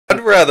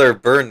I'd rather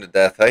burn to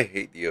death. I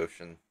hate the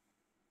ocean.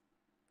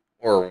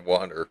 Or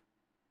water.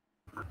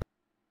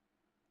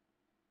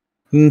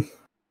 Yeah,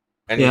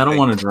 I don't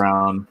want to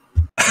drown.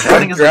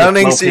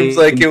 Drowning seems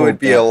like it would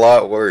be a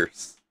lot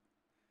worse.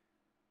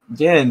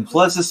 Yeah, and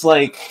plus it's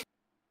like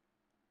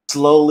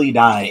slowly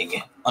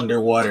dying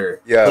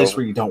underwater. Yeah. A place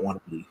where you don't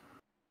want to be.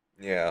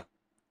 Yeah.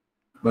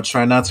 But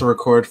try not to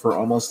record for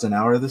almost an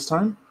hour this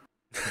time.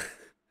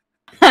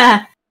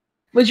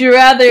 Would you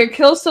rather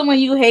kill someone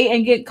you hate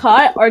and get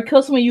caught, or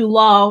kill someone you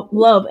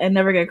love and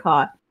never get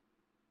caught?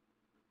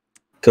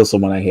 Kill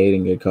someone I hate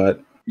and get caught.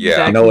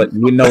 Yeah. Exactly.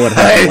 You know what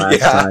happened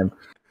last time.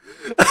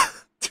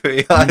 To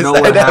be honest, You know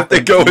what I'd have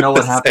happened, to go with what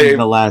the happened in same.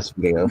 the last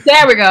video.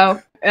 There we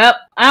go. Yep.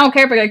 I don't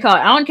care if I get caught.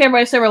 I don't care if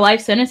I serve a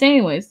life sentence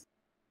anyways.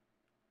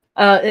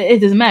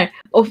 It doesn't matter.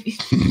 Oh,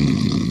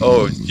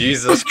 Oh,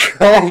 Jesus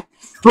Christ.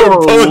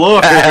 Oh,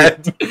 Lord.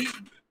 Bad.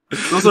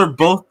 Those are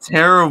both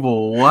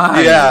terrible.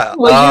 Why? Yeah.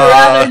 would you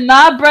rather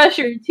not brush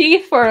your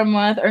teeth for a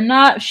month or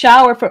not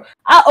shower for...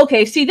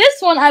 okay, see, this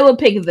one I would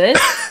pick this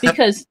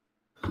because,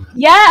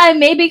 yeah, I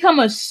may become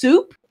a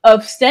soup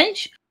of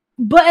stench,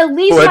 but at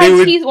least my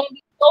teeth won't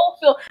be so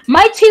filled.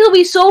 My teeth will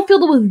be so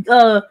filled with...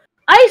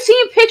 I've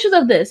seen pictures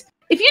of this.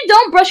 If you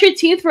don't brush your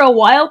teeth for a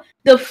while,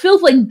 the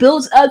filth like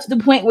builds up to the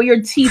point where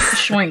your teeth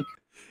shrink.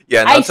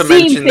 Yeah, not to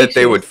mention that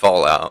they would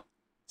fall out.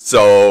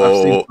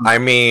 So, I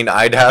mean,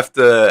 I'd have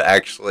to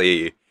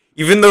actually,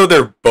 even though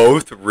they're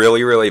both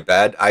really, really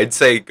bad, I'd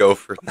say go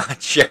for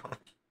not showering.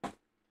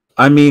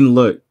 I mean,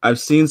 look, I've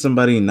seen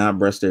somebody not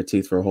brush their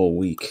teeth for a whole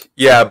week.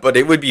 Yeah, but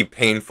it would be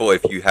painful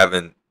if you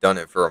haven't done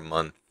it for a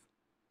month.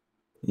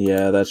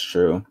 Yeah, that's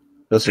true.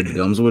 Those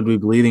gums would be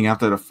bleeding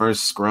after the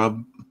first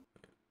scrub.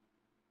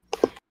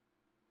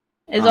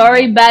 It's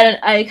already bad.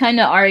 I kind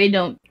of already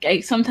don't.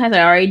 Sometimes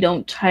I already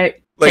don't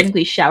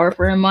technically shower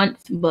for a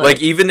month. But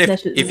like even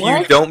if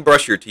you don't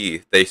brush your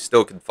teeth, they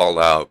still could fall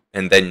out,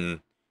 and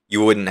then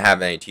you wouldn't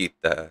have any teeth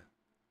to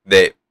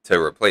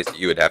replace it.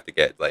 You would have to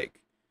get like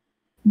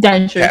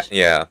dentures.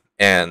 Yeah,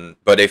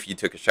 but if you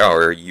took a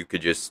shower, you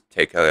could just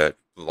take a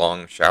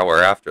long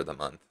shower after the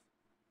month.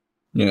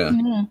 Yeah.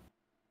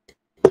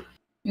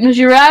 Would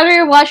you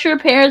rather watch your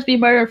parents be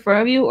murdered in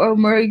front of you, or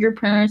murder the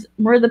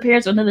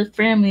parents of another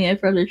family in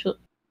front of their children?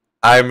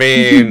 I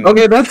mean,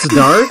 okay, that's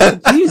dark.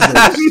 Jesus.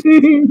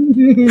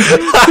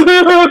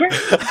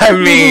 I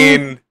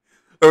mean,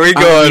 are we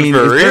going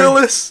for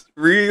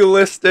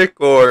realistic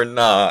or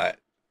not?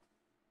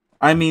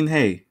 I mean,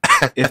 hey,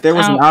 if there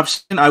was an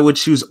option, I would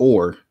choose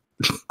or.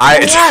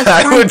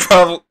 I would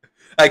probably.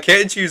 I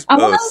can't choose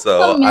both,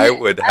 so I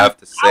would have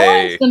to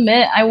say.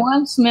 I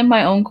want to submit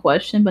my own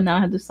question, but now I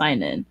have to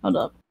sign in. Hold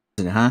up.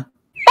 Huh?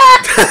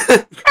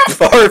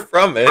 Far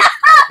from it.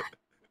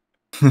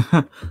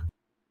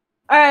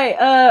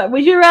 Alright,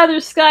 would you rather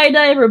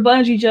skydive or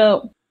bungee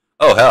jump?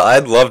 Oh hell,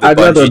 I'd love to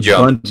bungee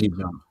jump.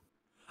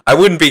 I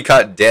wouldn't be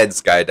caught dead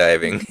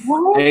skydiving.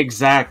 What?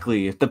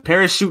 Exactly. If the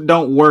parachute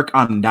don't work,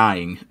 I'm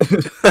dying.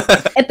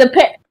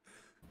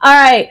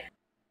 Alright.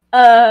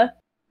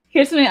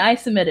 Here's something I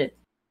submitted.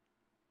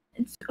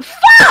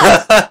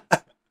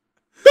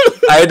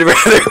 I'd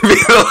rather be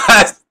the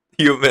last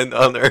human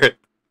on Earth.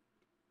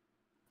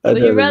 Would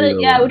you rather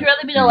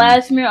be the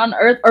last human on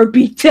Earth or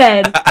be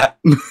dead?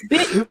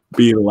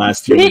 Be the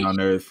last human on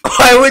Earth.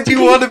 Why would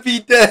you want to be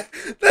dead?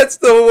 That's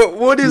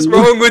what is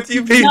wrong with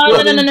you people?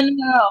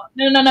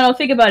 No.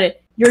 Think about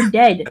it. You're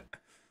dead.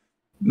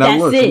 Now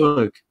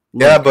look.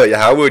 Yeah, but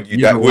how would you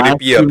die? Would it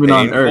be a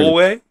painful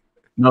way?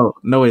 No,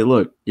 wait,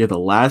 look. You're the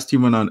last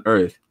human on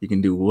Earth. You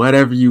can do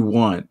whatever you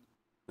want.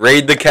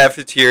 Raid the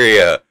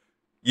cafeteria.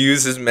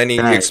 Use as many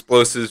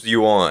explosives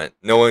you want.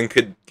 No one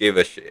could give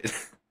a shit.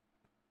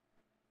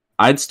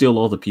 I'd steal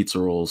all the pizza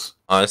rolls.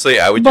 Honestly,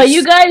 I would. But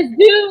you guys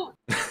do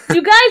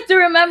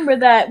remember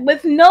that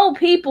with no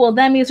people,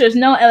 that means there's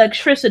no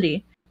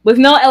electricity. With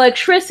no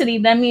electricity,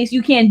 that means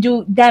you can't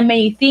do that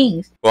many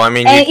things. Well, I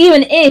mean,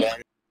 even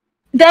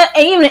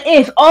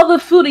if all the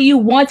food that you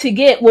want to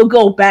get will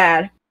go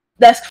bad,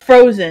 that's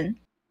frozen.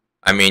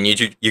 I mean,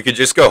 you could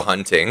just go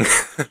hunting.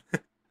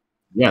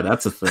 Yeah,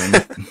 that's a thing.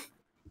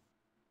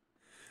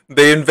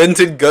 They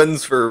invented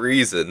guns for a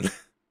reason.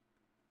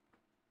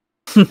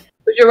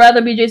 Would you rather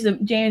be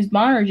James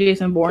Bond or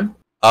Jason Bourne?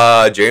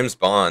 James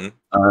Bond.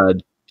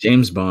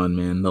 James Bond,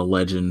 man, the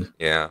legend.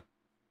 Yeah.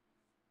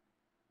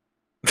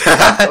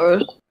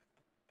 Come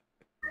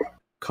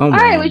on.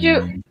 Alright,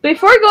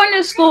 before going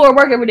to school or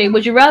work every day,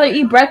 would you rather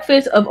eat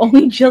breakfast of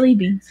only jelly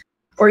beans?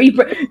 Or eat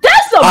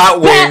that's a hot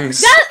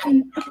wings.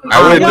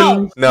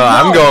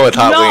 I'm going with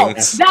hot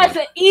wings. That's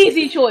an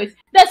easy choice.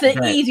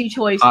 Easy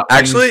choice.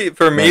 Actually,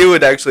 for me, it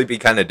would actually be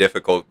kind of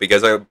difficult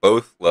because I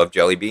both love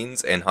jelly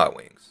beans and hot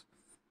wings.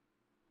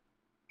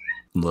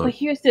 Look. But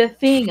here's the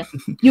thing: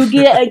 you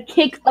get a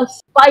kick of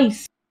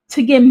spice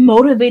to get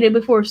motivated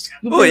before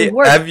school.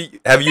 Work. Have you?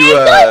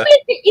 Don't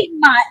make me eat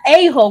my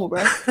a-hole,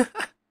 bro.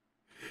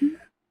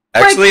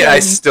 Actually, I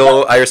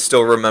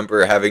still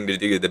remember having to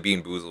do the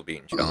Bean Boozle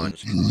Bean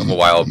challenge a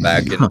while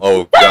back, and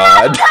oh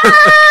god.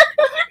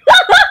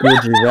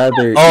 Would you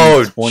rather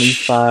eat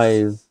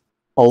 25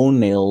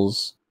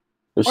 toenails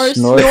or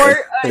snort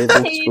a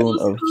tablespoon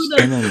of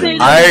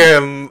cinnamon.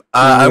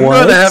 I'm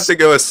gonna have to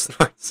go with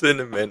snort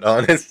cinnamon,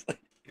 honestly.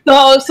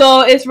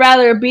 So it's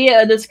rather be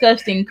a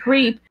disgusting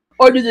creep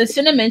or do the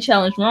cinnamon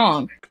challenge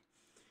wrong.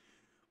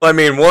 Well, I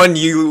mean, one,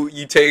 you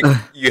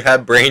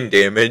have brain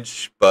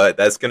damage, but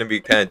that's gonna be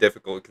kind of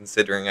difficult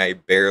considering I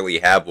barely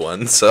have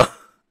one. So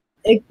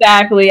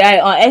exactly,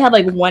 I have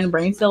like one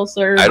brain cell,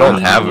 sir. I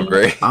don't have a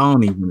brain. I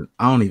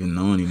don't even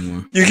know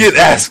anymore. You can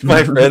ask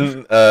my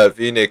friend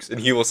Phoenix, and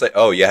he will say,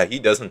 "Oh yeah, he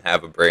doesn't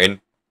have a brain."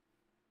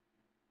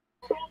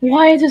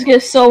 Why does this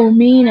get so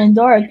mean and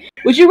dark?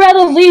 Would you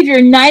rather leave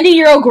your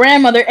 90-year-old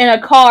grandmother in a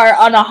car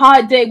on a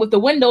hot day with the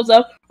windows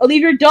up, or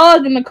leave your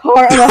dog in the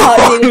car on a hot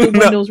day with the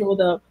windows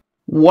rolled up?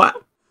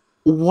 What?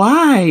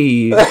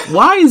 Why?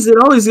 Why is it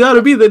always got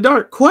to be the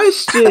dark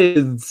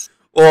questions?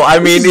 Well, I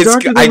mean,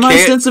 my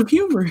sense of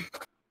humor.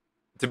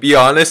 To be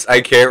honest,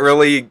 I can't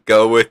really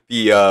go with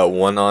the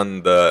one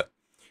on the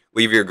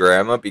leave your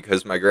grandma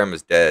because my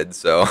grandma's dead,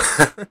 so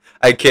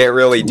I can't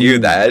really do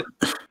that.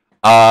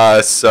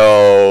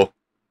 So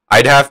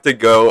I'd have to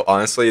go.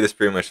 Honestly, this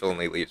pretty much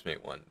only leaves me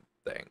one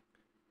thing.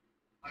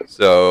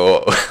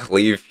 So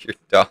leave your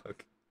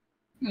dog.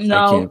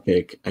 No. I can't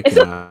pick. I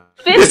cannot.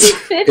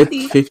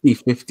 50-50. It's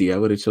 50-50. I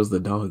would have chose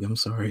the dog. I'm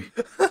sorry.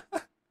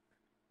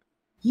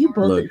 You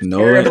both look,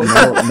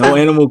 are no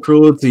animal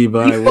cruelty,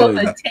 but you both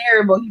are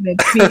terrible human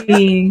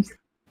beings.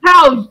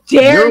 How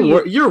dare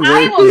you? You're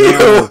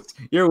worse.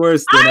 You're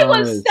worse than I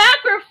would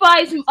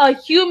sacrifice a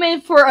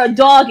human for a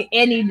dog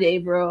any day,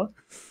 bro.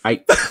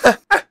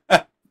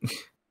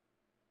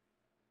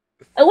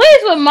 At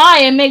least with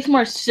mine, it makes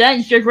more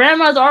sense. Your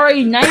grandma's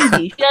already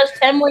 90. She has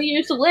 10 more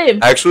years to live.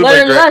 Actually,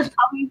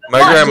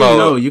 my grandma.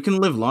 No, you can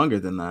live longer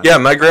than that. Yeah,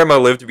 my grandma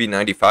lived to be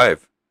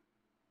 95.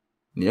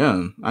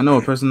 Yeah, I know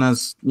a person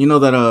that's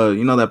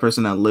that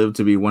person that lived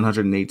to be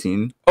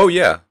 118. Oh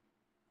yeah,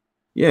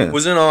 yeah.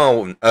 Wasn't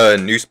on a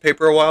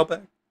newspaper a while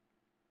back.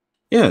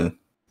 Yeah.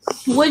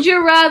 Would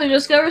you rather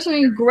discover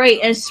something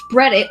great and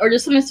spread it, or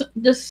just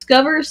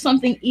discover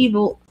something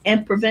evil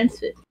and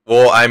prevent it?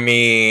 Well, I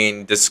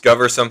mean,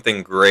 discover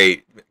something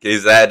great.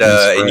 Is that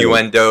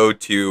innuendo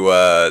to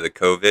the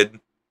COVID?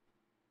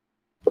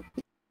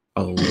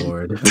 Oh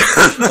Lord!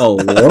 Oh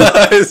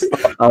Lord!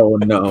 Oh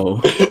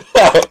no!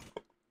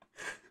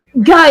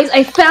 Guys,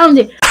 I found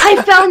it!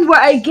 I found where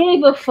I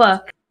gave a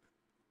fuck!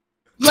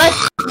 Let's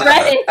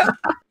spread it!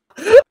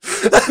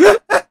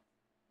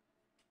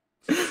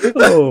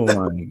 Oh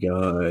my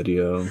god,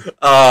 yo.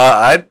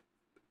 I'd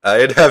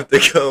have to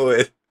go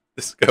with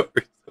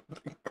discover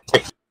something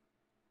great.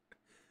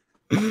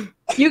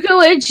 You can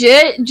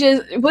legit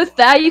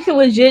you can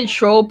legit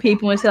troll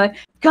people and say like,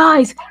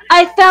 guys,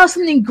 I found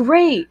something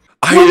great!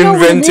 I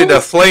invented a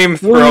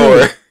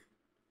flamethrower!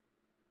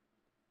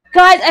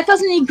 Guys, I found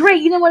something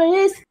great, you know what it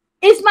is?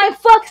 It's my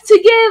fucks to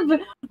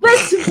give!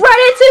 Let's spread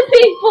it to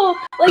people!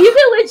 Like, you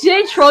can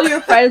legit troll your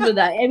friends with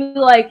that and be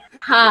like,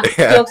 ha,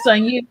 joke's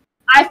on you.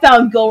 I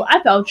found gold, I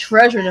found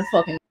treasure in the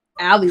fucking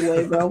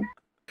alleyway, bro.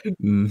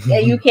 Yeah,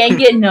 you can't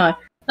get none.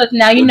 Look,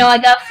 now you know I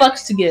got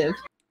fucks to give.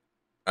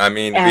 I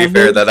mean, to be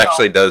fair, that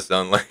actually does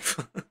sound like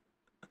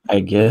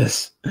I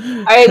guess.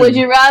 Alright, would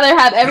you rather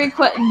have every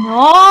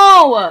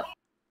No!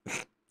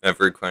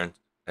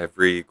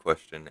 Every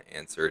question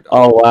answered.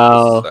 Oh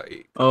wow!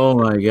 Oh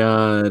my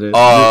god!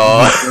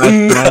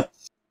 Oh,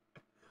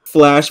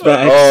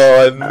 flashbacks.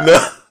 Oh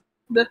no!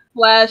 The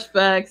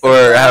flashbacks.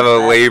 Or have a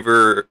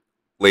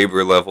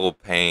labor level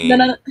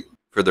pain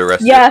for the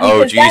rest. Yeah. Of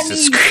Oh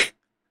Jesus!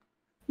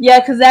 Yeah,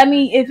 because that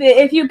means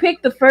if you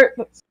pick the first.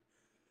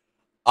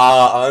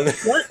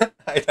 What?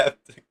 I'd have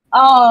to.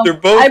 They're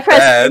both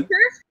bad.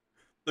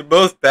 They're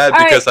both bad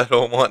because I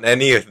don't want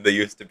any of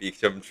these to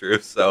become true.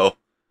 So.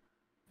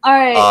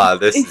 Alright.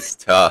 This is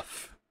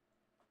tough.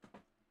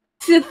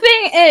 The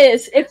thing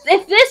is,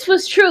 if this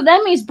was true,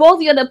 that means both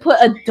of you had to put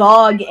a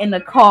dog in the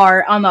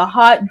car on a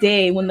hot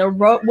day when the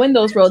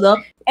windows rolled up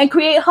and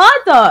create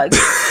hot dogs.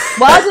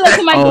 Why is it up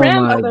to my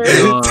grandmother?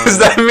 Does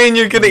that mean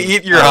you're gonna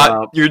eat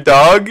your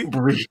dog?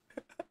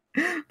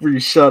 Bree,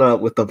 shut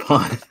up with the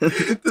pun.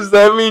 Does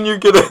that mean you're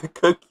gonna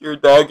cook your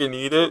dog and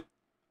eat it?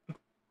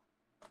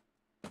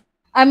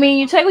 I mean,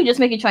 you're technically just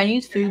making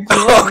Chinese food. So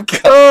oh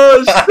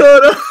god!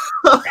 Shut up!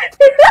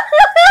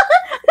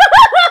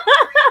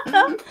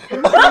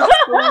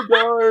 So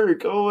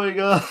dark. Oh my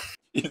god.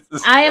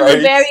 Jesus I am Christ.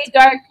 a very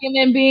dark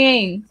human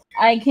being.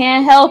 I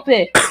can't help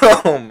it.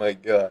 Oh my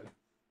god.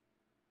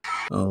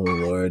 Oh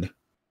lord.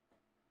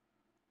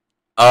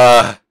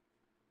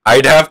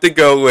 I'd have to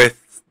go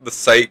with the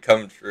sight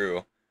come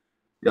true.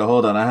 Yo,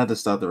 hold on. I had to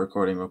stop the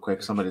recording real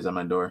quick. Somebody's at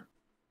my door.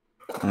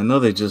 I know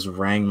they just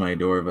rang my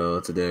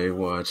doorbell today.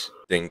 Watch.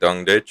 Ding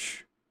dong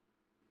ditch.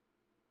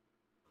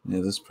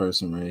 Yeah, this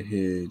person right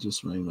here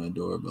just rang my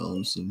doorbell.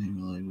 I'm sitting here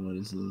like, what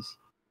is this?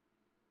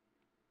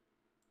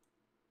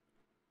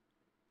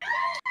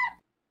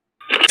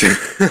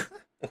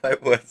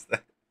 What was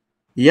that?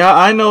 Yeah,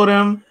 I know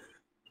them.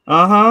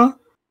 Uh-huh.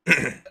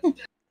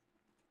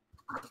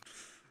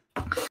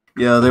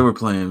 Yeah, they were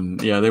playing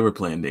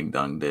Ding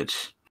Dong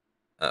Ditch.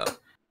 Oh.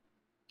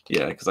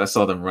 Yeah, because I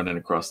saw them running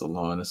across the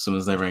lawn. As soon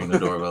as they rang the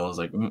doorbell, I was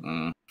like,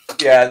 mm-mm.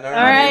 Yeah, normally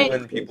Alright.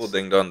 when people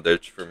ding dong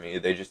ditch for me,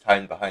 they just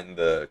hide behind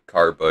the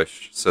car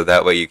bush, so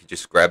that way you can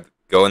just go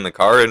in the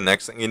car, and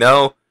next thing you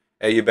know,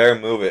 hey, you better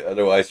move it,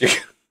 otherwise you're...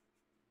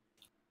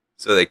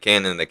 So they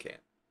can and they can't.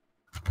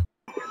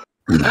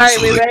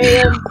 Alright, we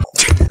ready?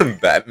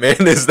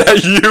 Batman, is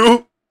that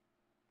you?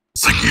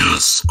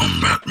 Yes,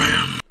 I'm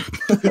Batman.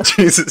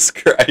 Jesus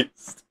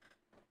Christ.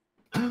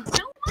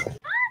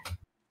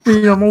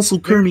 Hey, I'm also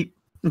Kermit.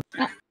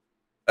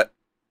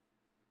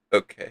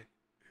 Okay.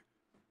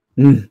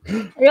 You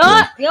know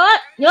what?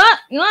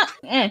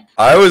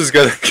 I was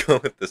gonna go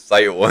with the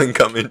Sight 1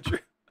 coming true.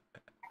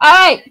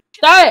 Alright,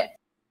 start it.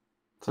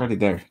 It's already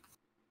there.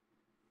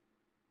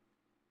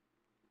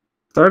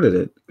 Started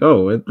it.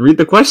 Go, read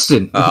the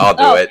question. I'll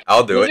do it.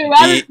 I'll do Would it. you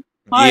rather- Be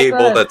Alright, go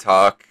able ahead. to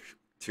talk,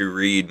 to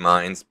read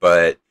minds,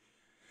 but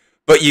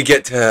you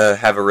get to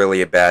have a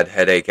really bad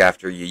headache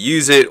after you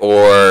use it,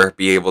 or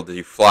be able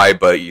to fly,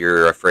 but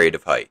you're afraid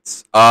of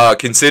heights.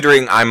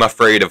 Considering I'm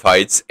afraid of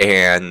heights,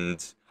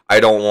 and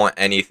I don't want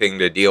anything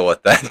to deal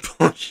with that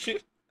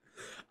bullshit,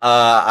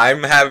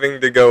 I'm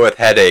having to go with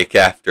headache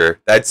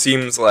after. That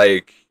seems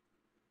like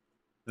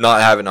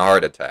not having a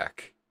heart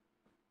attack.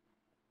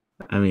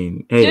 I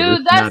mean, hey,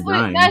 Dude, not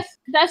dying.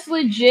 that's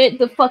legit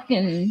the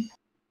fucking...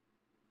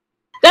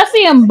 That's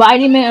the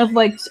embodiment of,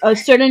 like, a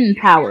certain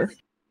power.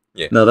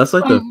 No, that's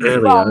like the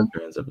Fairly Wrong. Odd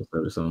Parents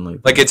episode or something like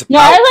that. Like it's a No,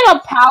 power, it's like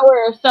a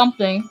power or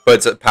something. but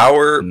it's a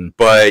power, Mm.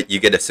 but you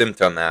get a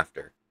symptom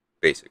after,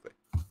 basically.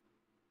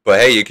 But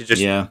hey, you could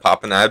just Yeah.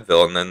 pop an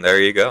Advil, and then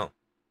there you go.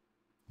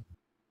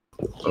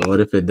 But what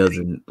if it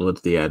doesn't? What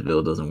if the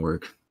Advil doesn't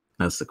work?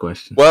 That's the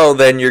question. Well,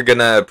 then you're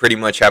gonna pretty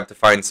much have to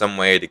find some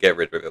way to get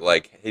rid of it,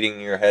 like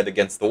hitting your head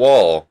against the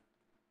wall.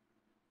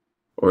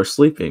 Or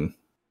sleeping.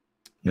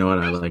 You know what?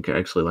 I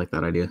actually like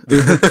that idea.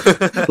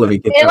 Let me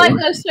get It's that like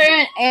one. a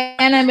certain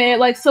anime,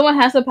 like someone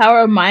has the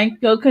power of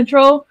mind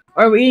control,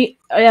 or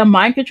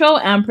mind control,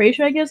 and I'm pretty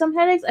sure I get some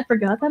headaches. I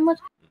forgot that much.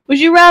 Would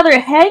you rather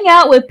hang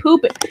out with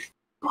poop? Would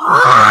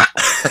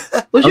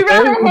you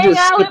rather we're hang just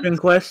out with... skipping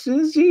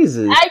questions?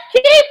 Jesus. I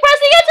keep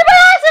pressing into my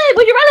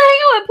Would you rather hang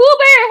out with Pooh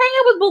Bear or hang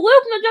out with Baloo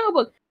from the Jungle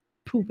Book?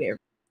 Pooh Bear.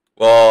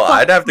 Well, Fuck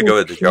I'd have to go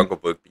with the you. Jungle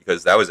Book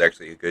because that was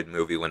actually a good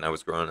movie when I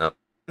was growing up.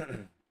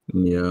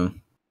 Yeah.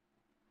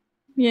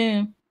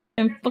 Yeah.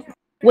 And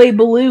wait,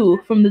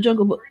 Baloo from the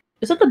Jungle Book.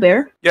 Is that the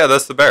bear? Yeah,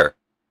 that's the bear.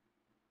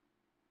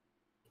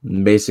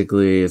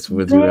 Basically, it's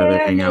would you rather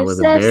hang out with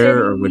a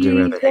bear or would you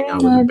rather hang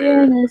out with a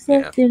bear?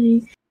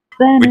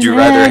 Would you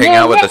rather hang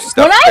out with a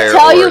stuffed bear or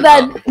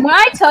not? When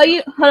I tell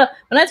you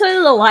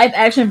the live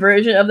action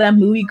version of that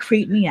movie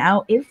creeped me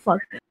out, it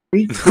fucking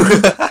freaked me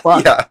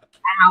fuck Yeah,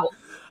 out.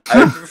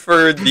 I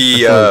preferred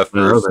the I was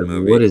first like,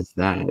 movie. what is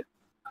that?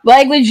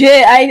 Like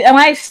legit, when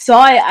I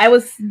saw it, I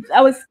was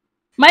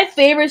my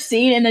favorite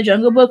scene in the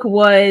Jungle Book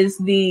was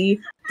the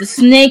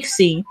snake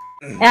scene.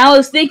 And I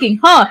was thinking,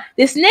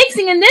 the snake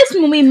scene in this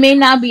movie may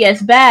not be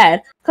as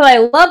bad. Because I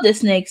love the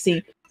snake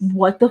scene.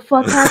 What the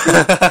fuck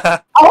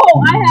happened?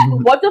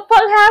 What the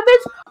fuck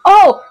happens?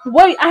 Oh,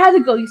 wait, I had to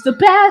go use the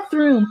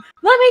bathroom.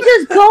 Let me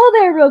just go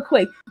there real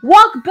quick.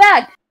 Walk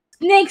back.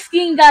 Snake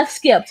skin got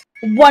skipped.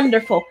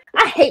 Wonderful.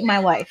 I hate my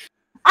life.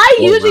 I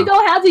usually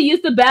don't have to use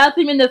the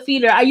bathroom in the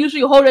theater. I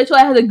usually hold it until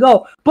I have to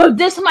go. But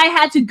this time I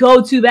had to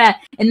go too bad.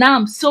 And now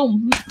I'm so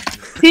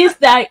pissed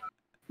that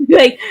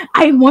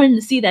I wanted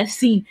to see that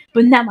scene.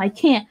 But now I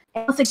can't.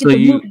 Else I get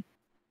the movie.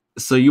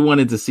 So you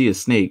wanted to see a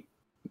snake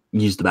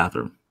use the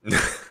bathroom?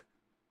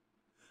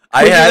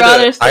 I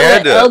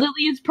had to.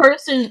 Elderly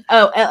person.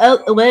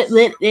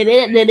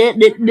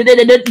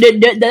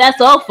 That's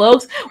all,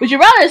 folks. Would you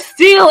rather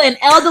steal an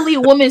elderly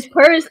woman's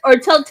purse or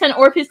tell 10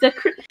 orphans that?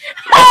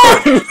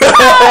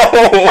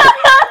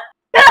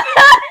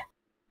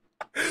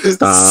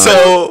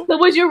 So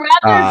would you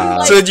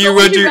rather?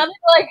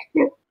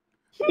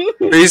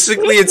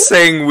 Basically, it's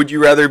saying, would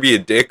you rather be a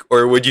dick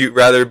or would you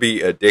rather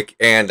be a dick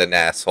and an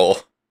asshole?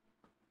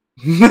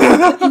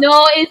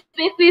 No, it's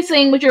basically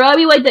saying, would you rather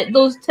be like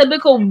those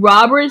typical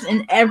robbers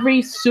in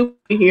every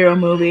superhero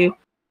movie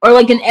or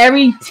like in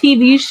every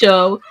TV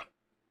show,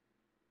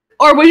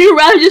 or would you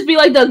rather just be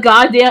like the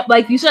goddamn,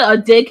 like you said, a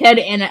dickhead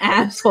and an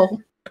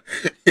asshole?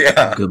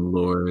 Yeah. Good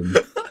lord.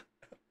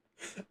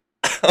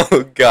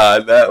 Oh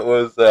god, that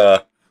was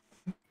The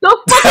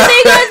fuck are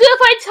they gonna do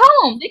if I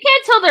tell them? They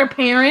can't tell their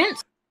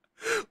parents.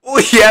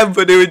 Well, yeah,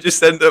 but it would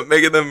just end up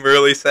making them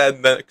really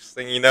sad. Next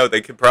thing you know,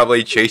 they could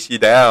probably chase you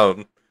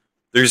down.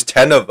 There's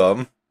 10 of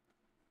them.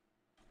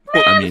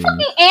 I mean,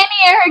 fucking Annie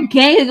and her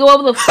gang could go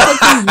over the fuck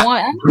you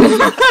want. I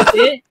don't give a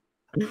shit.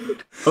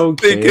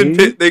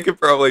 Okay. They could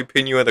probably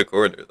pin you in a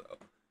corner though.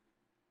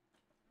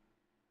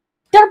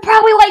 They're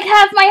probably like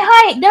half my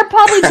height. They're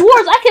probably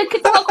dwarves. I could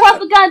kick them across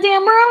the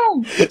goddamn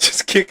room.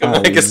 Just kick them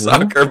like a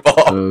soccer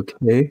ball.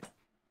 Okay.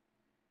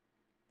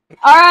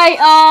 All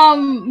right.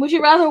 Would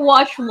you rather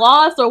watch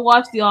Lost or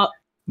watch The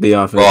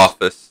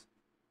Office?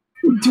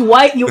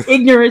 Dwight, you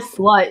ignorant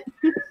slut.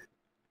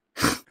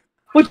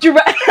 Would you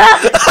rather?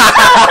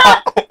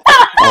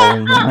 Oh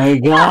my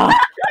god.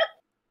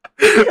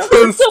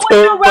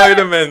 Flintstone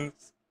vitamins.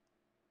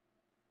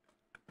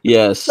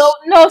 Yes. So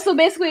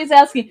basically he's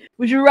asking,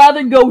 would you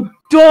rather go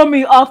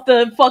dummy off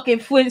the fucking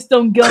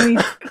Flintstone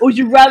gummies, or would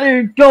you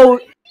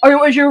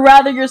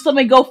rather your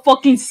stomach go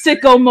fucking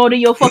sicko mode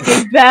in your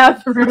fucking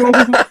bathroom?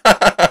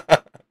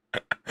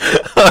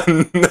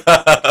 Oh,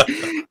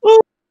 no.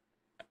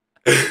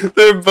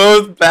 They're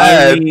both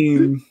bad.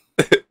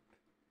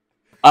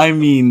 I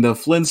mean the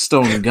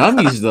Flintstone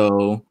gummies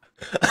though.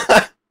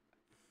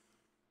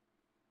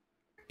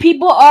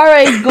 People are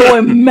already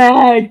going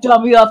mad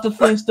dummy off the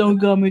Flintstone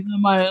gummies. I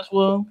might as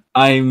well.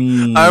 I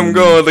mean, I'm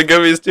going with the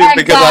gummies too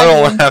because I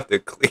don't want to have to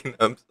clean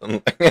up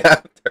something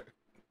after.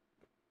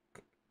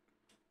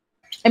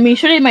 I mean,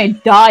 sure they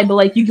might die, but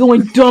like you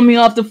going dummy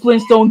off the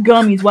Flintstone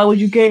gummies. Why would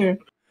you care?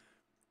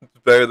 It's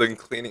better than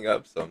cleaning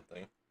up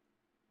something.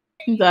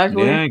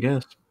 Exactly. Yeah, I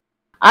guess.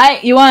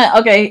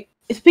 Okay.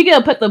 Speaking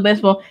of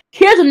Pepto-Bismol,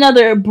 here's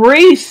another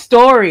brief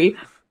story.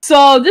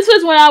 So this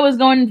was when I was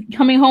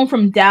coming home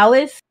from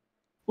Dallas.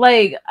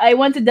 Like, I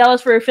went to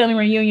Dallas for a family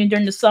reunion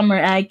during the summer,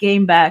 and I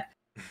came back.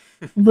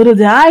 Little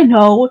did I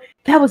know,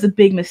 that was a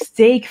big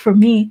mistake for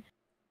me.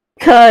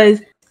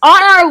 Because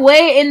on our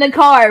way in the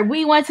car,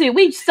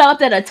 we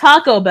stopped at a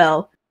Taco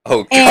Bell.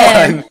 Oh,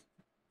 God.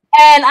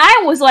 And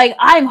I was like,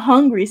 I'm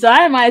hungry, so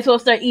I might as well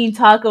start eating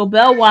Taco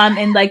Bell while I'm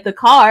in, like, the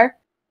car.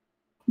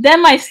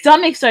 Then my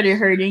stomach started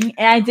hurting,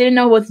 and I didn't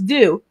know what to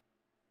do.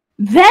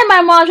 Then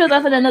my mom showed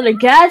up at another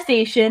gas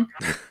station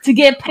to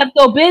get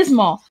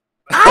Pepto-Bismol.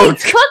 I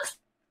took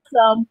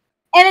some,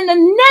 and in the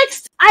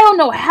next, I don't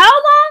know how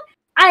long,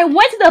 I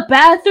went to the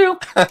bathroom,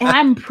 and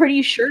I'm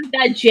pretty sure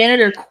that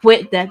janitor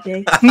quit that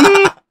day.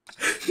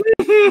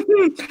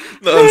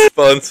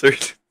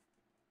 Non-sponsored.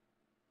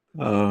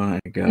 Oh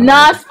my God.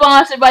 Not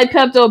sponsored by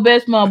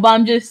Pepto-Bismol, but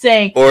I'm just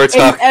saying. Or if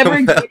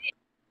ever get it,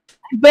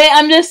 but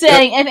I'm just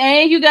saying, if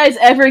any of you guys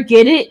ever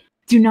get it,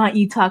 do not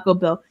eat Taco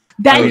Bell.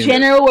 That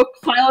janitor will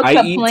file a complaint.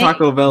 I eat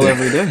Taco Bell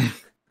every day.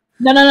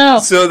 No.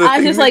 So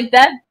I'm just like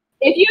that.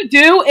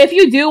 If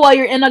you do while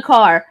you're in a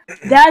car,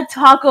 that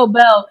Taco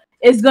Bell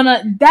is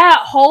that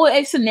whole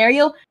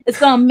scenario is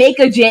gonna make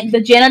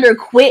the janitor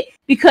quit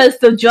because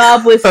the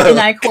job was, and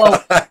I quote,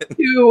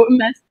 too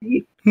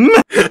messy.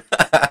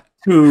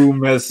 Too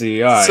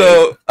messy. All right.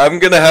 So I'm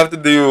gonna have to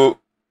do.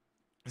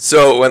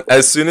 So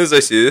as soon as I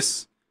see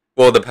this,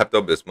 well, the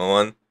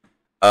Pepto-Bismol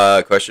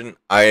one question,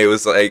 I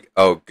was like,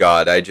 oh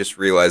God, I just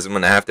realized I'm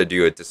gonna have to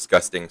do a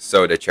disgusting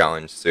soda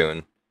challenge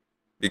soon.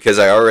 Because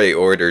I already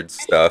ordered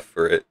stuff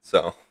for it,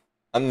 so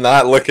I'm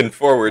not looking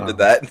forward to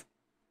that.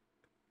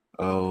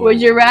 Oh.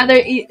 Would you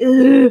rather eat?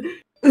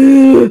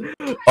 Oh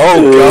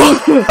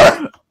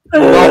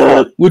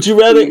God! Would you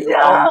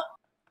rather?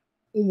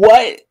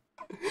 What?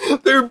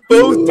 They're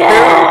both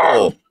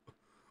terrible.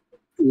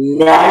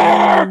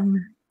 No.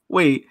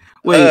 Wait.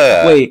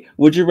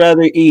 Would you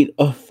rather eat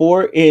a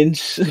 4-inch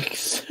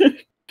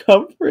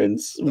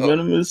circumference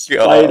venomous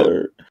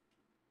spider?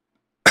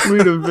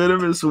 Wait, a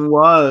venomous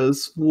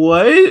wasp.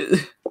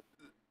 What?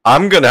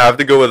 I'm gonna have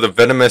to go with a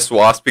venomous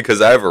wasp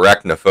because I have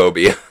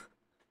arachnophobia.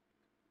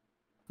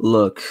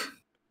 Look,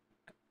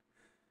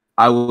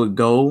 I would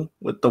go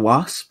with the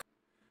wasp.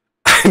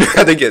 I'd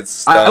rather get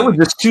stung. I would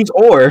just choose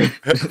or. There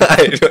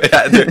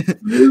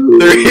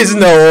is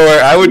no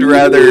or. I would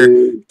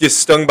rather get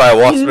stung by a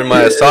wasp in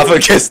my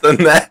esophagus than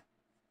that.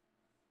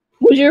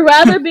 Would you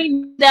rather be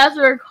named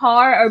after a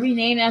car or be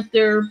named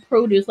after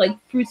produce like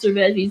fruits or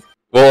veggies?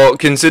 Well,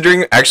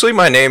 considering actually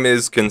my name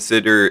is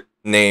considered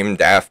named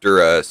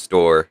after a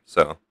store,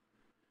 so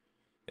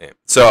yeah.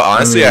 So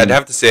honestly, I'd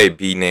have to say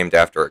be named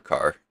after a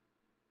car.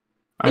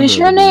 Is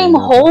your name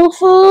Whole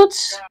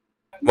Foods?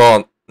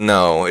 Well,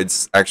 no,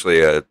 it's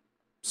actually a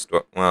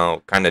store.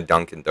 Well, kind of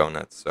Dunkin'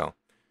 Donuts. So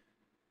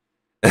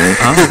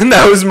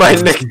that was my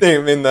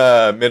nickname in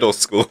middle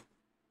school.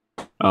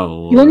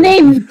 Oh, your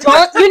name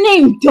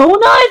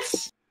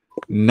Donuts?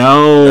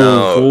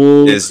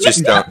 No, it's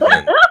just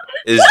Dunkin'.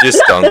 It's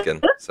just Dunkin'.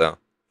 So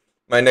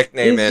my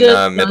nickname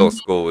in middle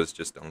school was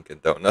just Dunkin'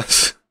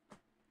 Donuts.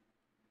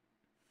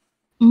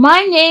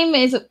 My nickname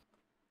is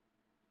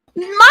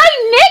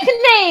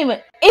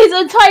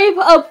a type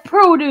of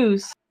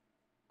produce.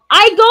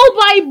 I go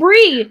by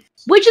brie,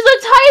 which is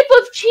a type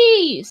of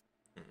cheese.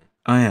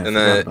 Oh yeah. And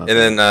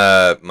then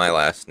my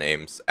last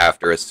name's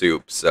after a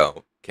soup,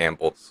 so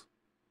Campbell's.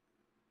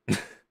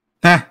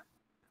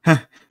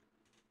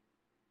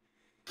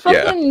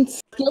 Fucking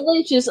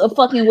skillet just a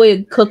fucking way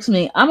it cooks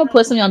me. I'm gonna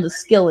put something on the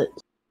skillet.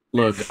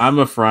 Look, I'm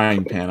a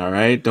frying pan,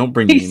 alright? Don't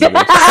bring me into this.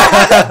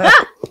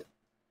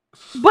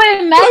 But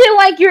imagine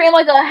like you're in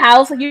like a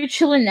house, like you're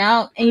chilling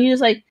out, and you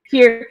just like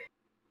hear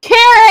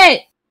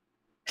carrot.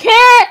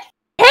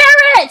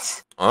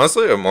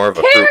 Honestly, I'm more of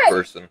a fruit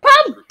person.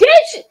 Come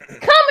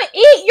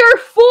eat your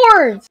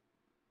Fords.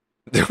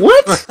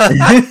 What?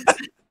 I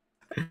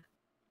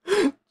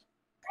don't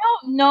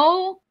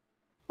know.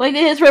 Like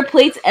they just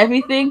replace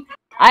everything.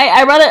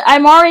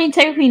 I'm already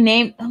technically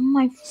named. Oh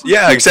my.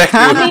 Yeah, exactly.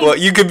 Well,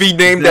 you could be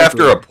named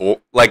after a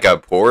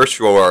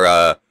Porsche or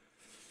a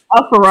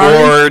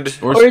Ferrari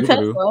Ford or a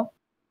Tesla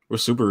or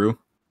Subaru.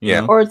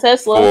 Yeah. know? Or a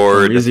Tesla.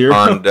 Ford, ReZero.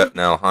 Honda.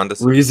 No, Honda.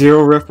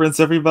 ReZero reference,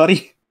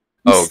 everybody.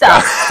 Oh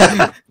Stop.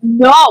 god.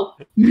 No.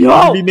 You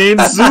No. can be named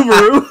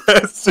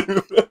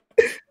Subaru.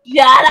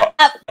 Shut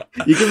up.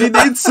 You can be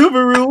named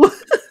Subaru.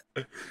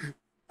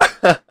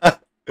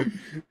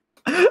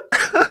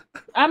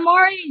 I'm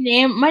already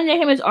named. My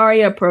name is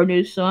Aria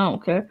Produce, so I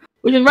don't care.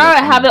 Would you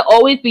rather have it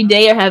always be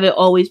day or have it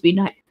always be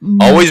night?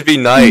 Always be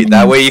night.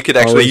 That way you could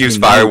actually Always use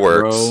be night,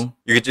 fireworks. bro.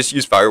 You could just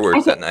use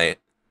fireworks at night.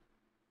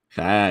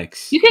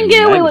 Facts. You can And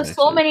get away night with is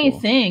so actually many cool.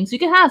 things. You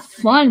can have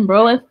fun,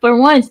 bro. If for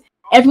once,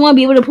 everyone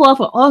be able to pull off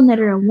an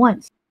all-nighter at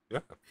once. Yeah.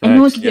 And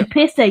no one Facts. can get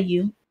pissed at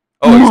you.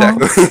 Oh, Yeah.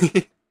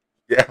 exactly.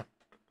 Yeah.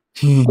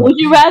 Would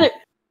you rather...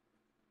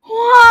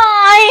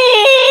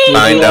 Why?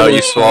 Find out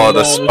you swallowed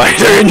a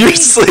spider in your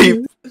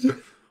sleep.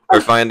 Or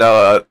find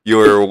out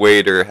your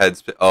waiter had...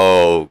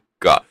 Oh,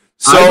 God. I'd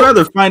So,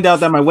 rather find out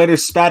that my waiter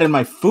spat in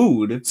my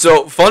food.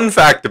 so, fun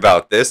fact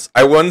about this.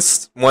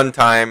 One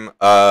time,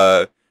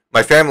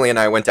 my family and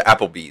I went to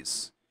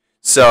Applebee's.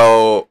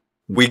 So,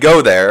 we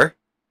go there.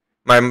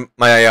 My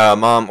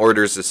mom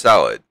orders a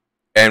salad.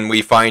 And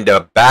we find a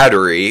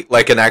battery,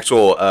 like an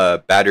actual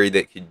battery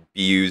that could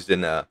be used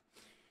in a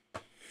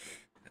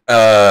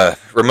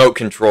remote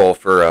control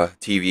for a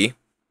TV.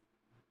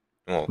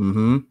 Well,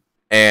 Mm-hmm.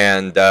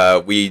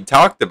 and we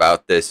talked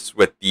about this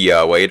with the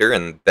waiter,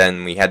 and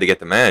then we had to get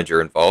the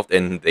manager involved,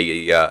 and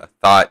they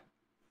thought,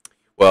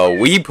 well,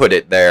 we put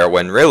it there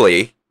when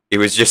really it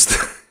was just...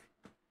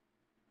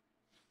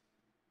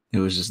 It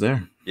was just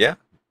there. Yeah.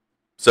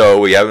 So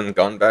we haven't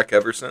gone back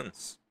ever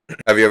since.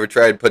 Have you ever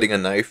tried putting a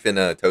knife in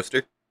a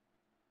toaster?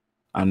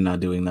 I'm not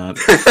doing that.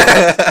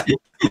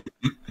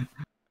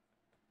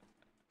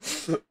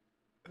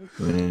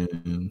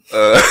 Man.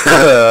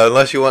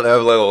 Unless you want to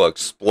have a little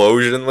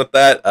explosion with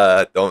that,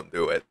 don't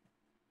do it.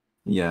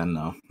 Yeah,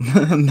 no.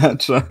 I'm not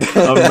trying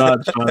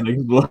to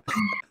explode.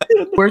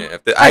 Yeah,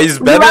 it's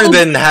better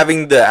than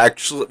having the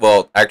actual...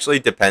 Well, actually,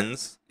 it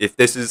depends. If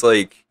this is,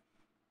 like,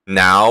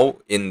 now,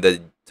 in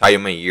the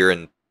time of year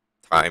and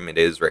time it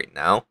is right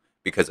now,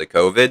 because of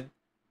COVID,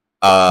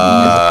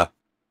 I'd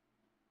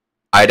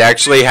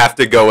actually have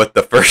to go with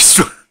the first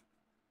one.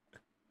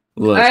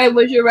 Look, Alright,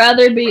 would you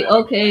rather be...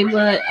 Okay,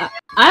 but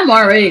I'm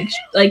already,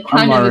 like, I'm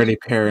kind of... already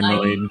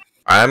paranoid.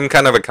 I'm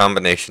kind of a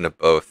combination of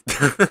both.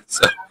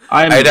 So,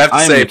 I'm I'd have to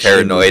say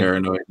extremely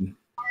paranoid.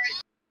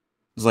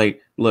 It's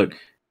like, look,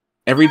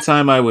 every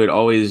time I would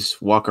always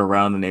walk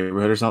around the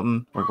neighborhood or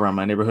something, walk around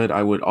my neighborhood,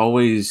 I would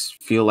always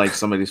feel like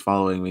somebody's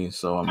following me,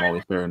 so I'm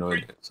always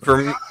paranoid.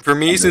 So. For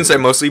me, since I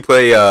mostly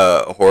play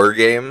horror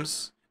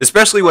games,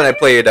 especially when I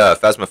played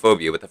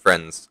Phasmophobia with the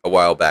friends a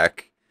while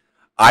back,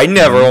 I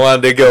never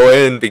wanted to go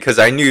in because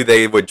I knew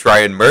they would try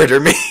and murder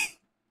me.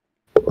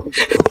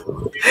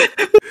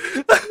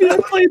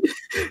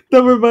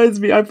 That reminds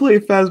me, I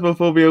played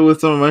Phasmophobia with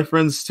some of my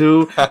friends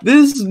too.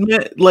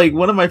 Like,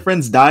 one of my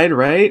friends died,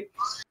 right?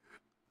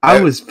 I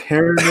was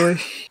paranoid.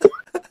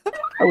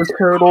 I was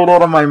paranoid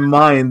out of my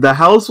mind. The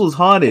house was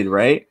haunted,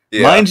 right?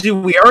 Yeah. Mind you,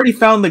 we already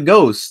found the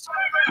ghost.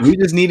 We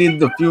just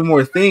needed a few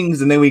more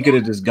things, and then we could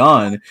have just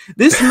gone.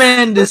 This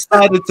man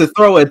decided to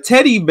throw a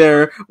teddy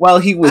bear while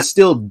he was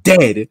still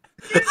dead.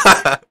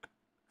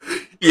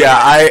 Yeah,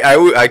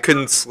 I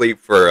couldn't sleep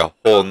for a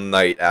whole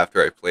night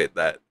after I played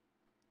that.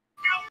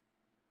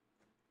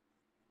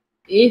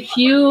 If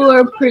you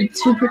were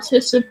to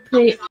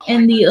participate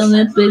in the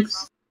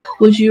Olympics,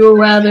 would you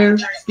rather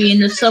be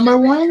in the summer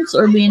ones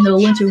or be in the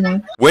winter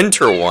ones?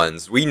 Winter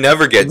ones. We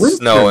never get Winter.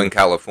 snow in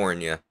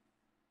California.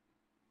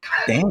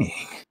 Dang.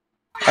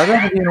 I'd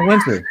rather be in the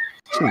winter.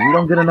 Shoot, we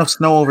don't get enough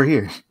snow over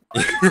here.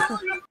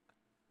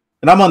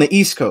 And I'm on the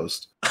East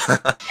Coast.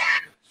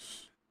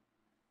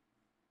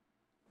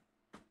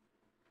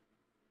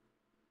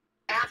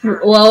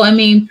 Well, I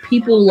mean,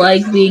 people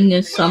like being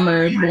in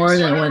summer more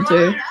than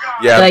winter.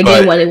 Yeah, but I get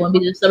but why they want to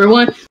be the summer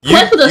one. you-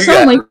 Plus, for the you summer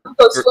got- one, you can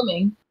go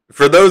swimming.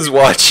 for those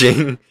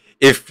watching,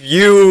 if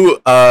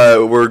you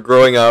were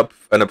growing up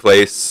in a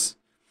place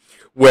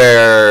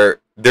where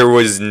there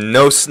was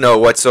no snow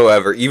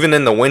whatsoever, even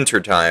in the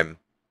wintertime,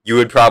 you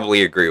would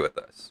probably agree with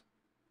us.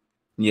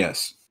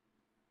 Yes.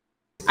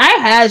 I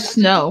had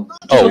snow.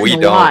 It Oh, wasn't we a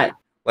don't. lot.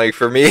 Like,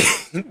 for me,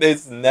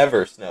 there's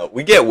never snow.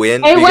 We get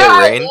wind, Hey, we where get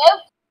I rain, live,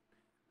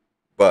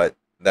 but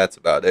that's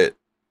about it.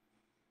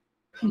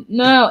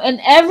 no,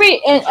 and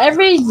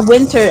every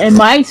winter in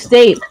my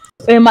state,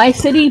 in my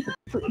city,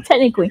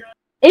 technically,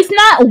 it's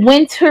not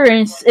winter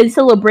in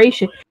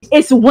celebration.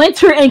 It's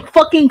winter in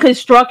fucking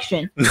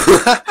construction.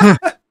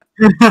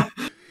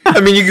 I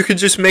mean, you could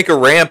just make a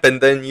ramp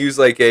and then use,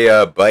 like,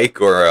 a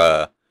bike or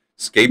a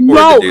skateboard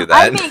No, to do that.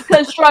 I mean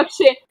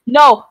construction.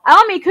 No, I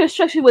don't mean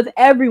construction with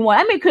everyone.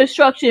 I mean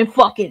construction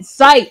fucking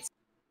sites.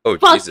 Oh,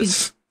 fuck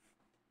Jesus.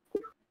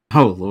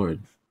 Oh, Lord.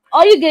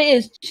 All you get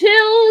is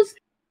chills,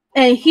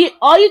 and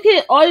all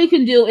you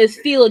can do is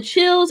feel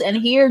chills and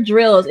hear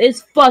drills.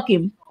 It's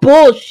fucking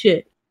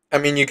bullshit. I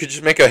mean, you could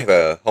just make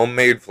a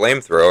homemade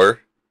flamethrower.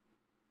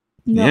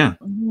 No. Yeah.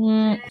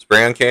 Mm,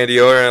 Spray on candy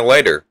or a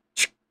lighter.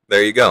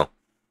 There you go.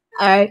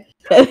 Alright.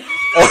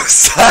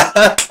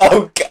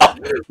 Oh god.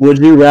 Would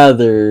you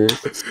rather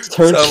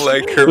Sound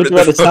like Kermit would you the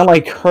rather Frog. sound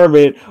like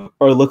Kermit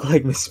or look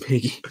like Miss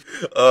Piggy?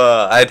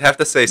 I'd have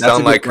to say That's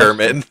sound a good like question.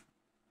 Kermit.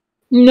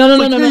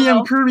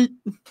 No.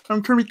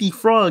 I'm Kermit the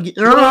Frog. Wait,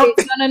 no. You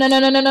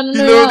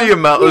know the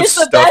amount of Here's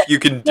the stuff best- you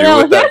can do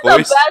No, with that here's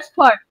voice? the best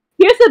part.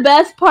 Here's the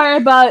best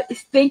part about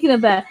thinking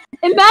of that.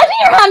 Imagine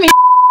you're having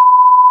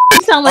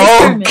you sound like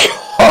Kermit.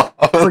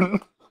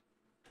 God.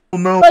 Oh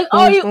no! Like,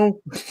 oh,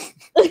 you-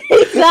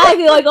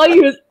 Exactly, like all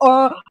you is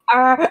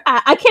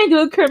I can't do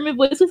a Kermit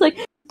voice. It's like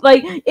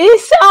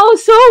it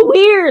sounds so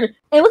weird.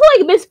 It looks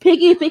like Miss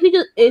Piggy. Piggy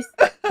just is.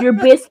 You're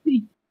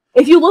basically,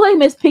 if you look like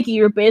Miss Piggy,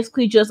 you're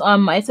basically just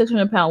on my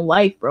 600-pound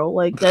life, bro.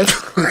 Like that's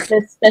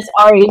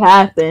already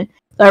happened.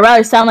 So I'd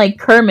rather sound like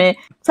Kermit.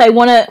 So I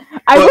wanna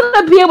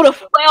be able to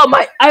flail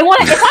my.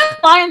 If I'm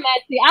flying that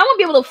thing, I want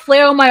to be able to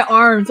flail my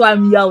arms while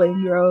I'm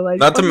yelling, bro. Like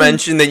Not to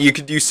mention that you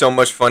could do so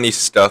much funny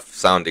stuff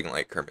sounding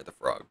like Kermit the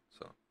Frog.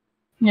 So.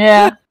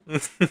 yeah.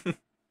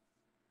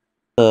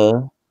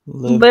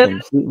 Live But-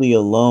 completely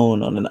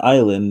alone on an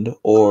island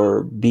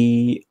or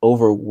be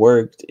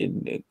overworked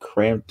in a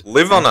cramped.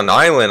 Live on an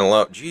island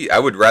alone. Gee, I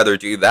would rather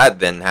do that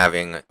than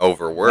having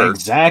overwork.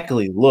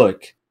 Exactly.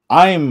 Look,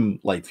 I'm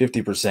like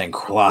 50%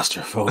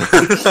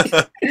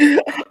 claustrophobic.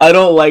 I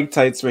don't like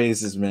tight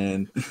spaces,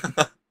 man.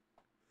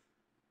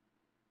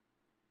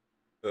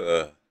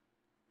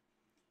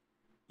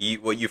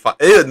 Eat what you find.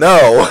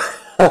 No.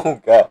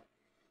 Oh god.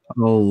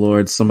 Oh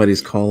lord,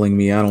 somebody's calling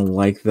me. I don't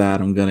like that.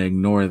 I'm gonna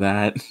ignore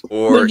that.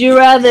 Or Would you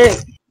rather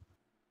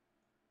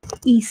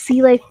eat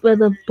sea life by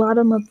the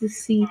bottom of the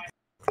sea?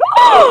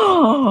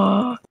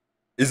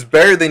 is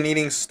better than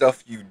eating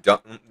stuff you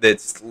don't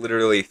that's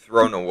literally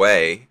thrown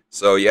away.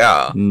 So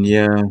yeah.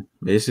 Yeah,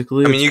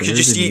 basically. I mean, it's you could better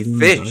just than eat eating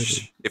fish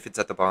garbage. if it's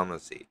at the bottom of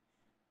the sea.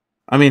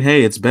 I mean,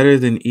 hey, it's better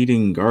than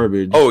eating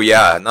garbage. Oh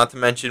yeah, not to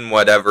mention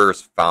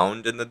whatever's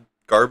found in the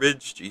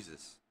garbage.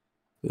 Jesus.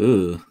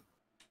 Ugh.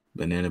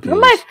 Banana peels. One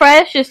of my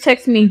friends just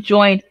texted me,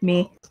 joined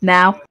me.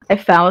 Now I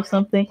found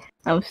something.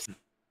 I'm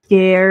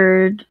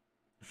scared.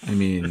 I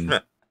mean,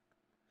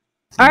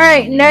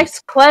 Alright,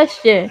 next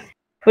question.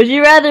 Would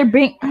you rather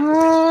bring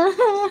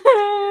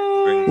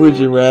would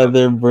you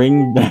rather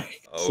bring back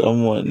Oh,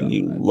 someone God.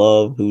 you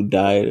love who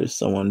died or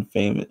someone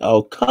famous?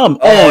 Oh, come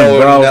Oh, on,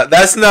 bro. no,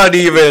 that's not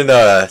even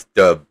a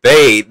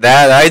debate.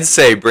 That I'd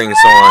say bring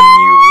someone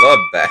you love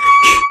back.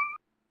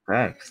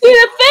 Facts. See,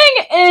 the thing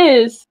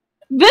is,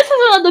 this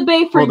isn't a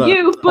debate for Hold on.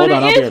 you, but Hold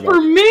on, I'll it be is right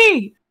for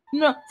me.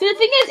 No, see, the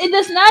thing is, it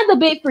is not a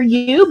debate for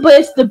you, but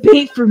it's a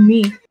debate for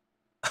me.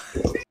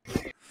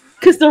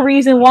 Because the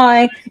reason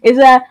why is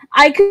that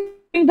I could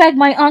bring back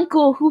my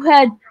uncle who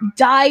had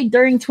died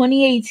during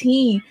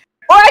 2018.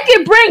 Or I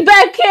could bring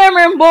back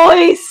Cameron,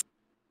 boys.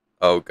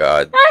 Oh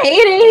god. I hate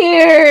it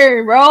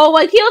here, bro.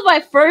 Like, he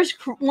was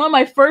one of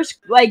my first,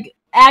 like,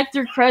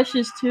 actor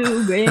crushes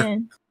too,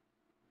 man.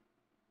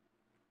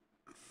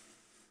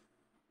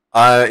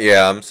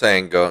 Yeah, I'm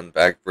saying going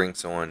back, bring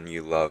someone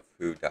you love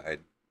who died.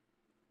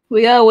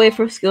 We gotta wait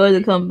for Skillet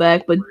to come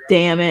back, but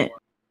damn it.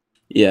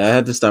 Yeah, I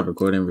had to stop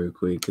recording real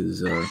quick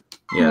because, Oh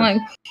yeah. my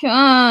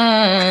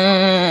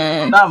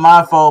god. Not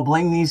my fault.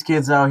 Blame these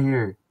kids out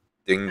here.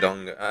 Ding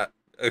dong.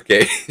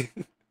 Okay.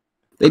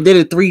 They did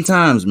it 3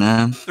 times,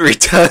 man. 3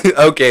 times.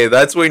 Okay,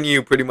 that's when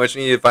you pretty much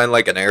need to find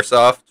like an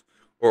airsoft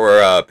or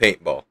a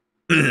paintball.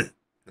 And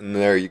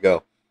there you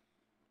go.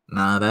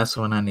 Nah, that's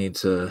when I need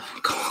to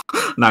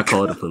not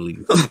call the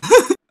police.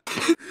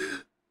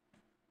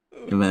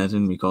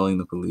 Imagine me calling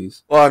the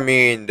police. Well, I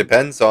mean,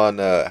 depends on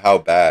how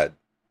bad.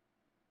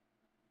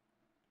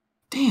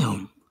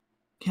 Damn,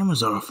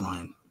 cameras are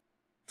offline.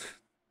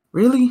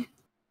 Really?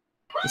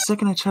 The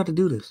second I tried to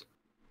do this.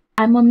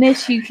 I'ma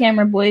miss you,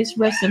 camera boys.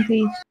 Rest in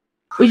peace.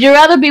 Would you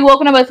rather be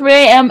woken up at 3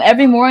 a.m.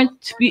 every morning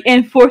to be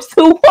enforced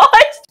to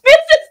watch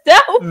Mrs.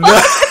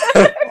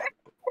 Doubtfire?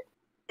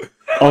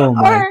 Oh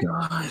my Or-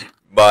 god.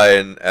 By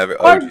an ever.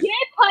 Or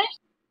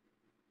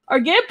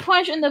get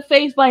punched in the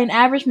face by an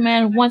average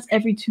man once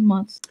every 2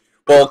 months.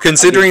 Well,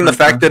 considering the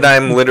fact that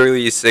I'm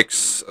literally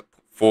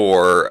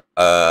 6'4",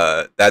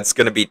 that's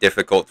gonna be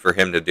difficult for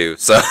him to do.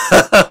 So,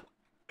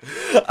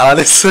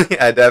 honestly,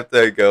 I'd have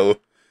to go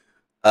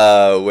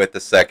with the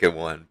second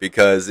one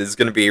because it's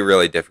gonna be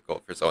really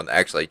difficult for someone to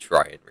actually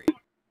try and read.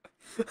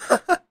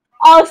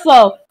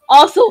 Also,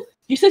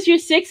 you since you're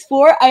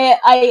 6'4",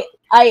 I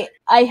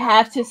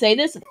have to say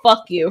this.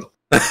 Fuck you.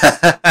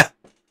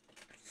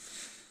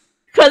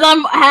 Because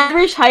I'm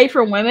average height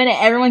for women, and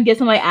everyone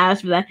gets on my ass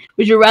for that.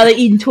 Would you rather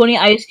eat 20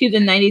 ice cubes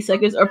in 90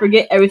 seconds or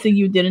forget everything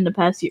you did in the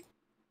past year?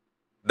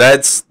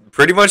 That's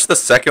pretty much the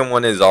second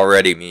one is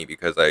already me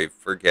because I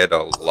forget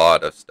a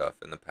lot of stuff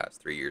in the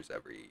past 3 years,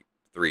 every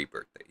 3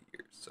 birthday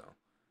years. So,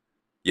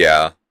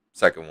 yeah,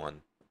 second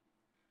one.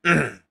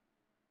 I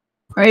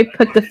already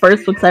picked the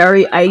first one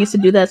because I used to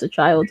do that as a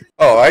child.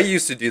 Oh, I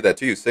used to do that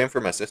too. Same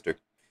for my sister.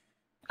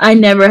 I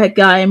never had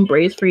got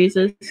embrace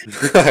freezes.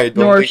 I don't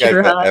Nor think should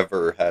I've I.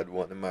 ever had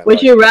one in my Would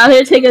life. you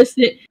rather take a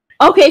sit?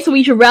 Okay, so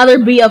would you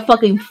rather be a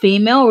fucking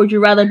female or would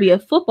you rather be a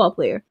football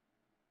player?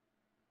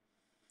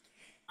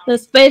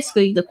 That's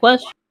basically the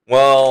question.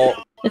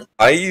 Well,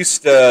 I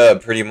used to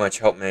pretty much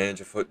help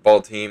manage a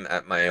football team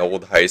at my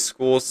old high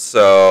school,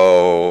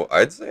 so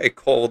I'd say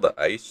cold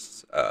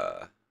ice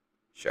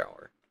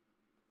shower.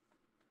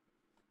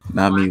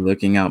 Not me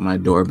looking out my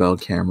doorbell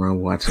camera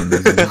watching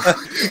this.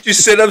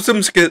 Just set up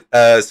some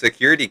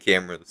security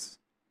cameras.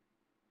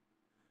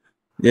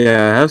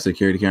 Yeah, I have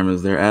security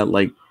cameras. They're at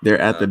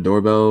the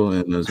doorbell,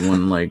 and there's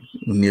one like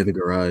near the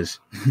garage.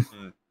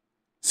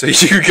 So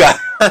you got.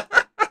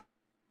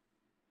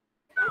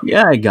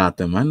 Yeah, I got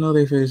them. I know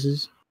their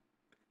faces.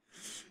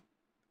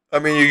 I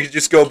mean, you could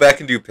just go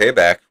back and do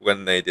payback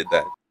when they did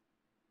that.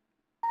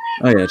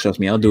 Oh yeah, trust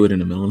me, I'll do it in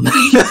the middle of the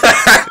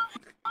night.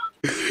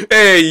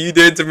 Hey, you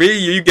did to me,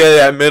 you get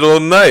it at middle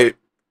of the night.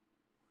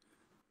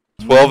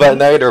 12 at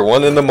night or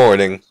 1 in the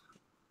morning.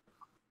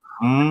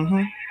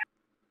 Mm-hmm.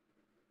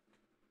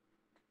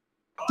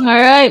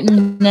 Alright,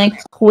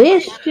 next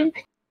question.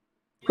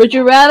 Would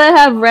you rather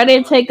have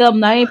Reddit take up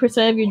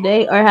 90% of your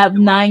day or have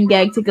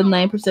 9gag take up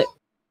 9%?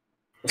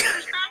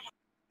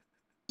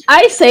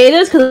 I say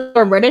this because I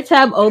have a Reddit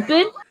tab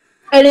open,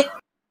 and it.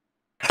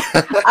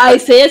 I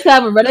say this because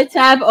I have a Reddit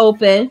tab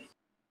open.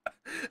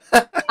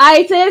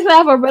 I say this because I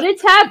have a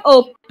Reddit tab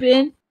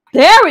open.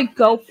 There we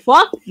go.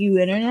 Fuck you,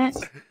 internet.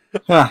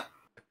 Huh.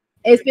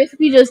 It's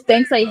basically just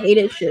thanks I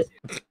hated shit.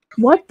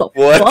 What the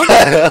What fuck?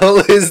 the hell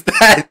is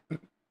that?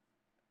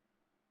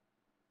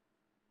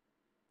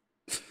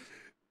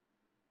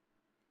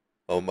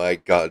 Oh my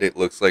god, it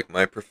looks like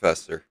my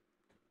professor.